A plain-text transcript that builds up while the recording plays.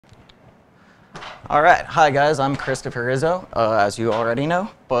All right, hi guys, I'm Christopher Rizzo, as you already know,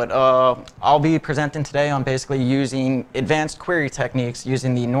 but I'll be presenting today on basically using advanced query techniques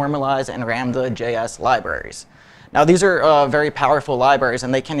using the Normalizr and Ramda.js libraries. Now these are very powerful libraries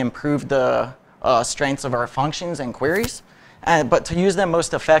and they can improve the strengths of our functions and queries, but to use them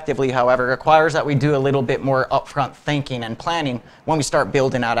most effectively, however, requires that we do a little bit more upfront thinking and planning when we start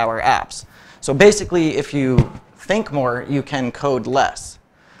building out our apps. So basically, if you think more, you can code less.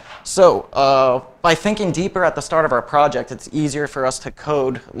 So by thinking deeper at the start of our project, it's easier for us to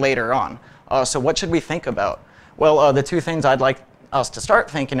code later on. So what should we think about? Well, the two things I'd like us to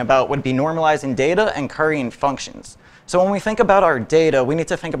start thinking about would be normalizing data and currying functions. So when we think about our data, we need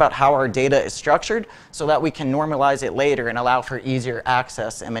to think about how our data is structured so that we can normalize it later and allow for easier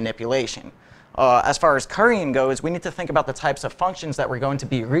access and manipulation. As far as currying goes, we need to think about the types of functions that we're going to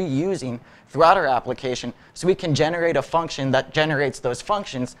be reusing throughout our application so we can generate a function that generates those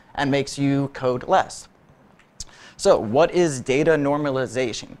functions and makes you code less. So what is data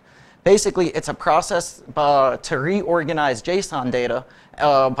normalization? Basically, it's a process to reorganize JSON data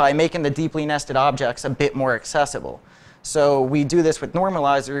by making the deeply nested objects a bit more accessible. So we do this with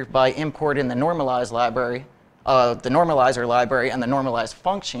Normalizr by importing the Normalized library, the Normalizr library and the normalized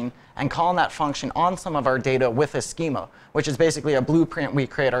function, and calling that function on some of our data with a schema, which is basically a blueprint we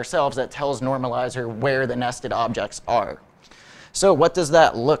create ourselves that tells Normalizr where the nested objects are. So what does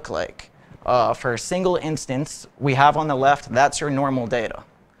that look like? For a single instance, we have on the left, that's your normal data.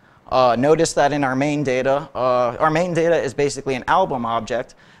 Notice that in our main data is basically an album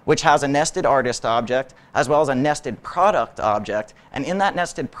object, which has a nested artist object, as well as a nested product object. And in that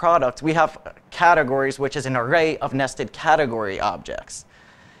nested product, we have categories, which is an array of nested category objects.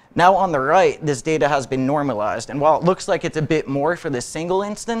 Now on the right, this data has been normalized. And while it looks like it's a bit more for this single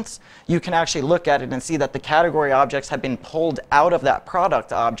instance, you can actually look at it and see that the category objects have been pulled out of that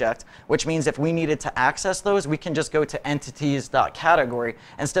product object, which means if we needed to access those, we can just go to entities.category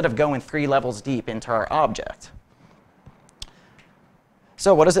instead of going 3 levels deep into our object.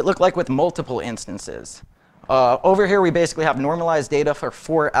 So what does it look like with multiple instances? Over here, we basically have normalized data for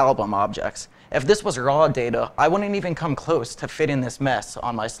 4 album objects. If this was raw data, I wouldn't even come close to fitting this mess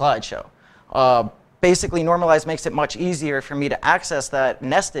on my slideshow. Basically, Normalized makes it much easier for me to access that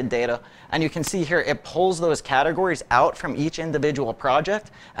nested data. And you can see here, it pulls those categories out from each individual project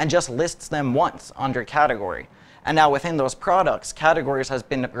and just lists them once under category. And now within those products, categories has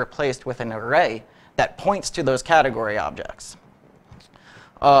been replaced with an array that points to those category objects.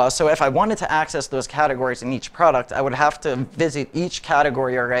 So if I wanted to access those categories in each product, I would have to visit each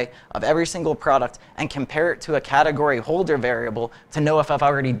category array of every single product and compare it to a category holder variable to know if I've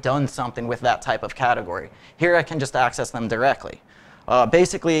already done something with that type of category. Here I can just access them directly.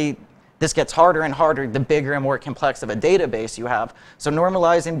 Basically, this gets harder and harder the bigger and more complex of a database you have. So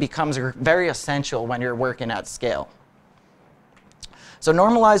normalizing becomes very essential when you're working at scale. So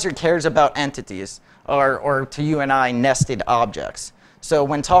Normalizr cares about entities, or to you and I, nested objects. So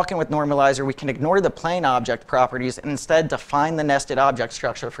when talking with Normalizr, we can ignore the plain object properties and instead define the nested object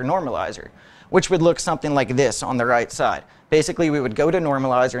structure for Normalizr, which would look something like this on the right side. Basically, we would go to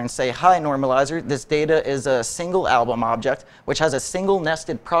Normalizr and say, hi, Normalizr, this data is a single album object, which has a single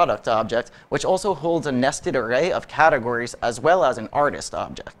nested product object, which also holds a nested array of categories as well as an artist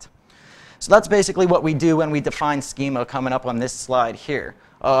object. So that's basically what we do when we define schema coming up on this slide here.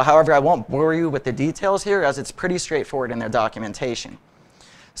 However, I won't bore you with the details here as it's pretty straightforward in their documentation.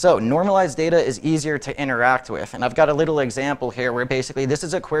 So normalized data is easier to interact with, and I've got a little example here where basically this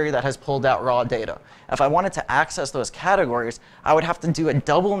is a query that has pulled out raw data. If I wanted to access those categories, I would have to do a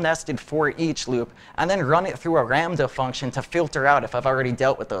double nested for each loop and then run it through a Ramda function to filter out if I've already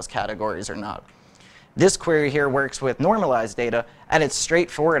dealt with those categories or not. This query here works with normalized data, and it's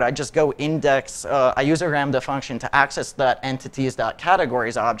straightforward. I just go index, I use a Ramda function to access that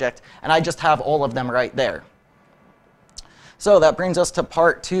entities.categories object, and I just have all of them right there. So that brings us to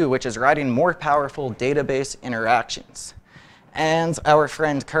part 2, which is writing more powerful database interactions. And our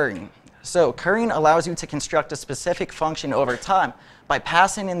friend currying. So currying allows you to construct a specific function over time by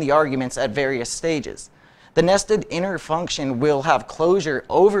passing in the arguments at various stages. The nested inner function will have closure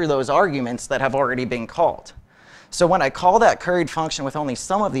over those arguments that have already been called. So when I call that curried function with only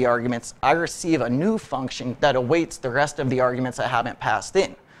some of the arguments, I receive a new function that awaits the rest of the arguments I haven't passed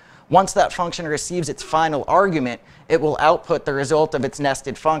in. Once that function receives its final argument, it will output the result of its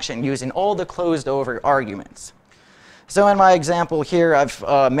nested function using all the closed over arguments. So in my example here,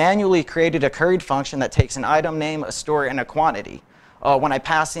 I've manually created a curried function that takes an item name, a store, and a quantity. When I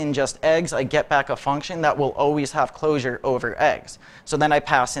pass in just eggs, I get back a function that will always have closure over eggs. So then I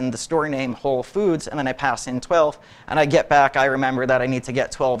pass in the store name Whole Foods, and then I pass in 12, and I get back, I remember that I need to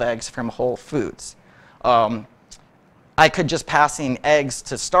get 12 eggs from Whole Foods. I could just pass in eggs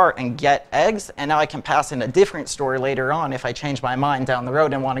to start and get eggs, and now I can pass in a different store later on if I change my mind down the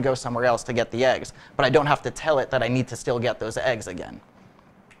road and want to go somewhere else to get the eggs. But I don't have to tell it that I need to still get those eggs again.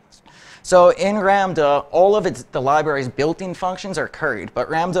 So in Ramda, all of the library's built-in functions are curried, but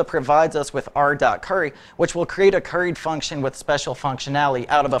Ramda provides us with r.curry, which will create a curried function with special functionality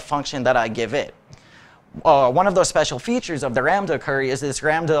out of a function that I give it. One of those special features of the Ramda curry is this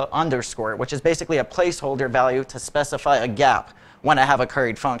Ramda underscore, which is basically a placeholder value to specify a gap when I have a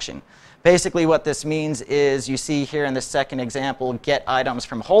curried function. Basically what this means is, you see here in the second example, get items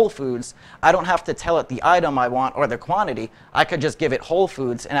from Whole Foods. I don't have to tell it the item I want or the quantity. I could just give it Whole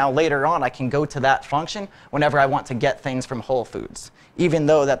Foods, and now later on I can go to that function whenever I want to get things from Whole Foods, even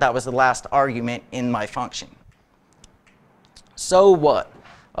though that was the last argument in my function. So what?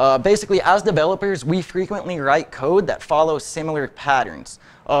 Basically, as developers, we frequently write code that follows similar patterns.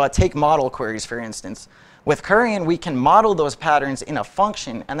 Take model queries, for instance. With currying, we can model those patterns in a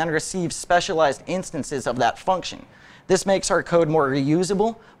function and then receive specialized instances of that function. This makes our code more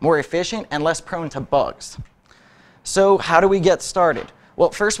reusable, more efficient, and less prone to bugs. So how do we get started?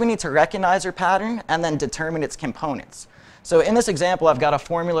 Well, first we need to recognize our pattern and then determine its components. So in this example, I've got a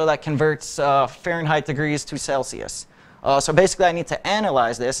formula that converts Fahrenheit degrees to Celsius. So basically, I need to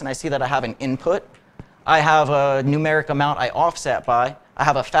analyze this, and I see that I have an input. I have a numeric amount I offset by. I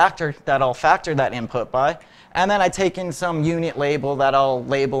have a factor that I'll factor that input by. And then I take in some unit label that I'll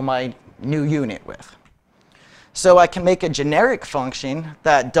label my new unit with. So I can make a generic function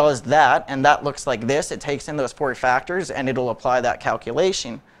that does that, and that looks like this. It takes in those 4 factors, and it'll apply that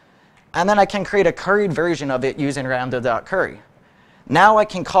calculation. And then I can create a curried version of it using Ramda.curry. Now I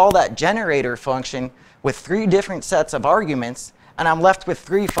can call that generator function with 3 different sets of arguments, and I'm left with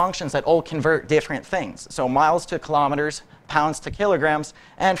 3 functions that all convert different things. So miles to kilometers, pounds to kilograms,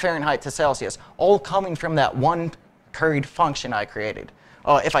 and Fahrenheit to Celsius, all coming from that one curried function I created.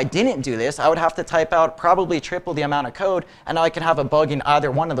 If I didn't do this, I would have to type out probably triple the amount of code, and I could have a bug in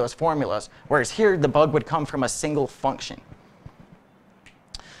either one of those formulas, whereas here the bug would come from a single function.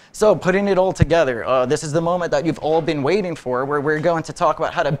 So putting it all together, this is the moment that you've all been waiting for, where we're going to talk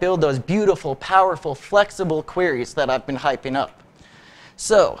about how to build those beautiful, powerful, flexible queries that I've been hyping up.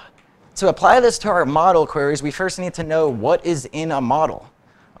 So to apply this to our model queries, we first need to know what is in a model.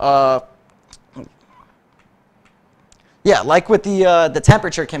 Yeah, like with the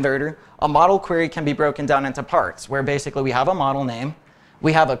temperature converter, a model query can be broken down into parts, where basically we have a model name,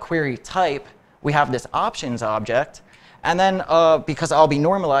 we have a query type, we have this options object, and then because I'll be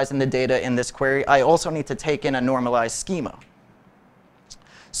normalizing the data in this query, I also need to take in a normalized schema.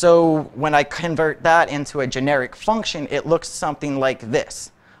 So when I convert that into a generic function, it looks something like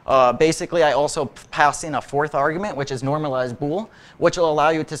this. Basically, I also pass in a 4th argument, which is NormalizeBool, which will allow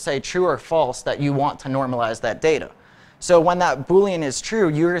you to say true or false that you want to normalize that data. So when that Boolean is true,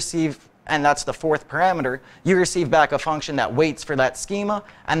 you receive, and that's the 4th parameter, you receive back a function that waits for that schema,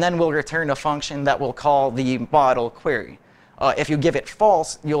 and then will return a function that we'll call the model query. If you give it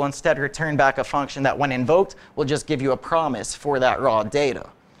false, you'll instead return back a function that, when invoked, will just give you a promise for that raw data.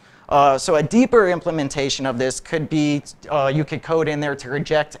 So a deeper implementation of this could be, you could code in there to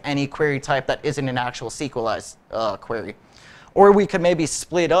reject any query type that isn't an actual Sequelize query. Or we could maybe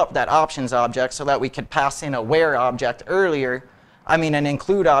split up that options object so that we could pass in a where object earlier, an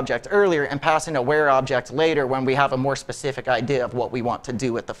include object earlier, and pass in a where object later when we have a more specific idea of what we want to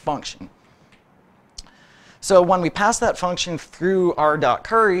do with the function. So when we pass that function through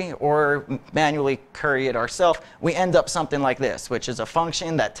r.curry or manually curry it ourselves, we end up something like this, which is a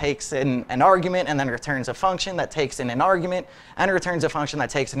function that takes in an argument and then returns a function that takes in an argument and returns a function that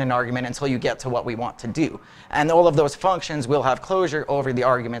takes in an argument until you get to what we want to do. And all of those functions will have closure over the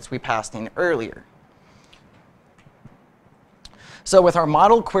arguments we passed in earlier. So with our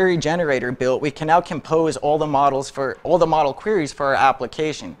model query generator built, we can now compose all the model queries for our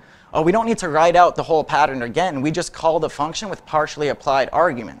application. We don't need to write out the whole pattern again. We just call the function with partially applied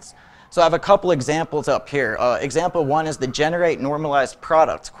arguments. So I have a couple examples up here. Example 1 is the generate normalized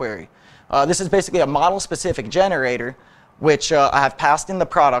product query. This is basically a model-specific generator, which I have passed in the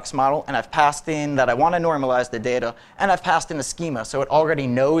products model, and I've passed in that I want to normalize the data, and I've passed in the schema, so it already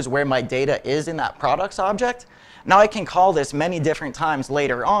knows where my data is in that products object. Now I can call this many different times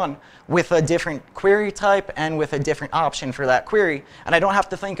later on with a different query type and with a different option for that query, and I don't have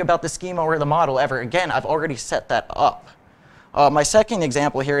to think about the schema or the model ever again. I've already set that up. My second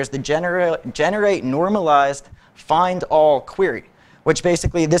example here is the generate normalized find all query. which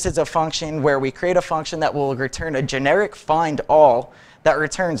basically this is a function where we create a function that will return a generic find all that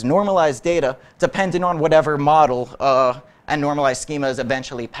returns normalized data depending on whatever model and normalized schema is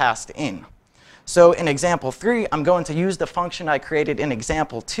eventually passed in. So in example 3, I'm going to use the function I created in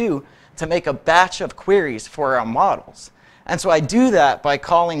example 2 to make a batch of queries for our models. And so I do that by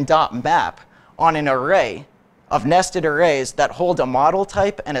calling .map on an array of nested arrays that hold a model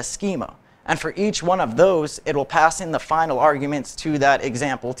type and a schema. And for each one of those, it will pass in the final arguments to that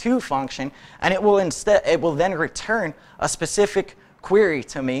example 2 function, and it will then return a specific query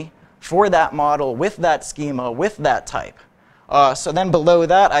to me for that model with that schema with that type. So then below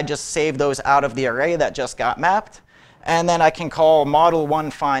that, I just save those out of the array that just got mapped, and then I can call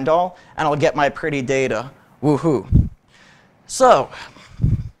model1 find all, and I'll get my pretty data. Woohoo! So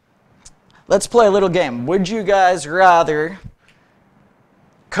let's play a little game. Would you guys rather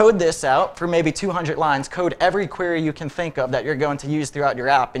code this out for maybe 200 lines, code every query you can think of that you're going to use throughout your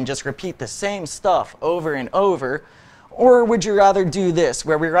app, and just repeat the same stuff over and over? Or would you rather do this,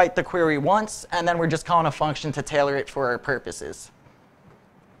 where we write the query once, and then we're just calling a function to tailor it for our purposes?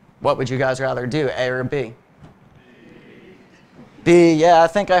 What would you guys rather do, A or B? B, yeah, I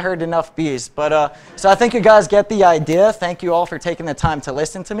think I heard enough B's. But so I think you guys get the idea. Thank you all for taking the time to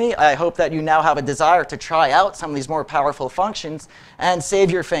listen to me. I hope that you now have a desire to try out some of these more powerful functions and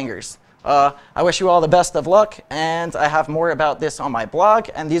save your fingers. I wish you all the best of luck, and I have more about this on my blog,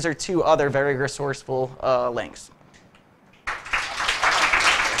 and these are 2 other very resourceful links.